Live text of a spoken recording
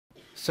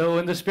So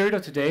in the spirit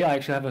of today, I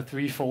actually have a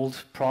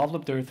threefold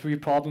problem. There are three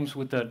problems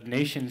with the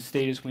nation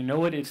state as we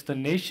know it. It's the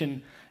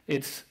nation,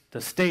 it's the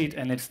state,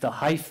 and it's the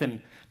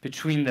hyphen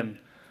between them.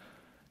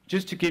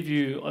 Just to give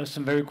you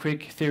some very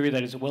quick theory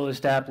that is well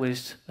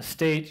established, a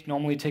state,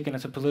 normally taken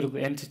as a political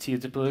entity,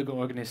 it's a political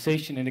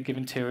organization in a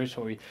given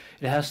territory.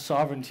 It has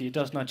sovereignty, it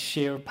does not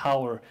share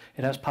power.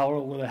 It has power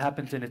over what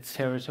happens in its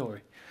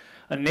territory.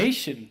 A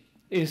nation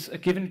is a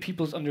given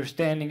people's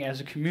understanding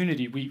as a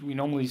community. We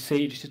normally say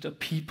it's just a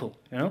people,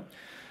 you know?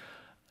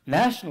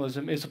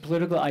 Nationalism is a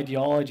political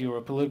ideology or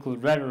a political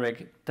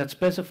rhetoric that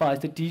specifies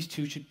that these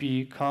two should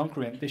be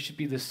congruent, they should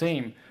be the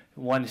same.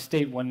 One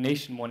state, one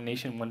nation,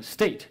 one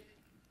state.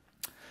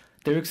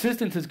 Their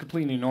existence is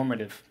completely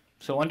normative.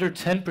 So under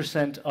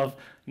 10% of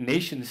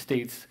nation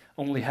states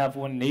only have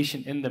one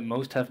nation in them,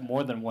 most have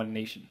more than one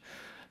nation.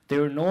 They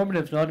are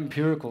normative, not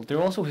empirical.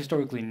 They're also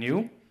historically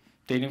new,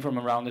 dating from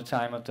around the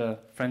time of the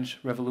French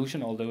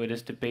Revolution, although it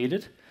is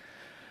debated.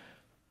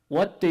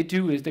 What they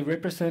do is they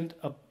represent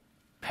a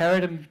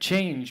paradigm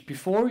change.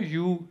 Before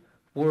you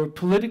were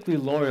politically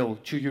loyal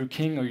to your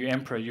king or your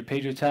emperor, you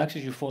paid your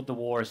taxes, you fought the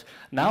wars.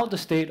 Now the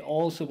state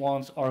also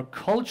wants our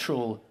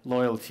cultural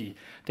loyalty.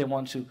 They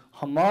want to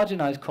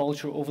homogenize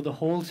culture over the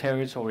whole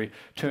territory,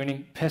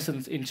 turning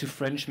peasants into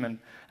Frenchmen,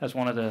 as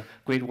one of the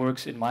great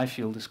works in my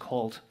field is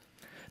called.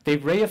 They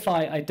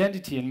reify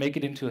identity and make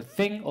it into a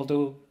thing,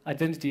 although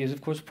identity is,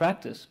 of course,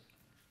 practice.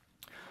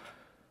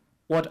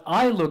 What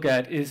I look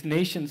at is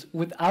nations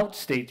without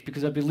states,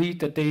 because I believe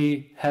that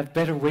they have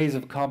better ways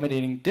of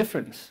accommodating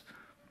difference.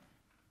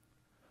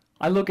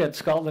 I look at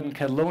Scotland and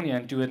Catalonia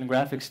and do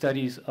ethnographic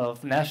studies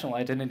of national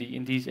identity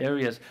in these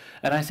areas,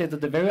 and I say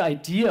that the very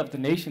idea of the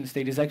nation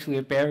state is actually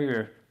a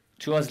barrier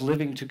to us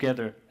living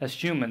together as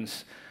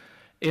humans.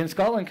 In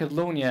Scotland and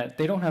Catalonia,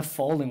 they don't have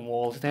falling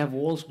walls, they have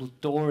walls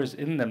with doors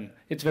in them.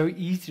 It's very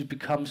easy to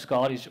become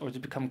Scottish or to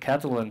become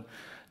Catalan.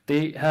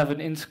 They have an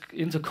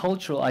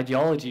intercultural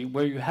ideology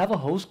where you have a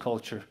host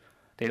culture.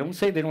 They don't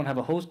say they don't have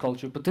a host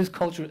culture, but this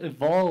culture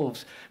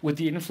evolves with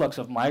the influx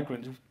of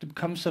migrants to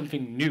become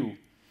something new.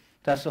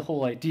 That's the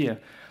whole idea.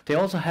 They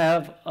also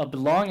have a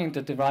belonging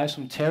that derives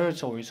from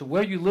territory. So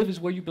where you live is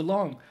where you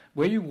belong.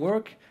 Where you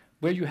work,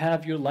 where you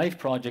have your life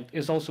project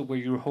is also where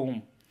you're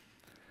home.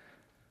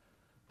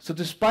 So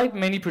despite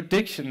many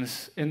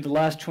predictions in the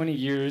last 20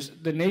 years,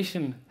 the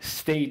nation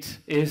state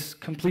is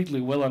completely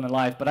well and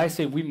alive. But I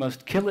say we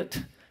must kill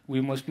it. We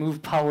must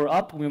move power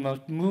up. We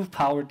must move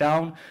power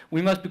down.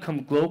 We must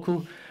become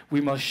global.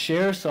 We must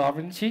share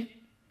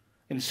sovereignty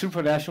in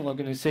supranational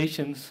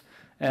organizations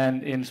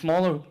and in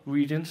smaller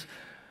regions.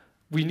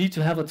 We need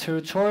to have a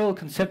territorial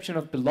conception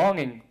of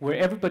belonging where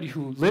everybody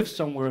who lives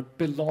somewhere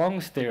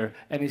belongs there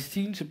and is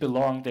seen to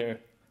belong there.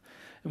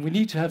 And we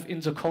need to have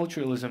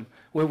interculturalism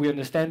where we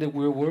understand that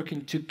we're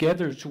working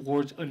together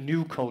towards a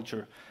new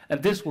culture.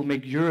 And this will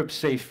make Europe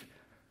safe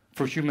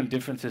for human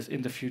differences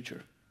in the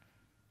future.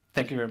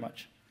 Thank you very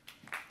much.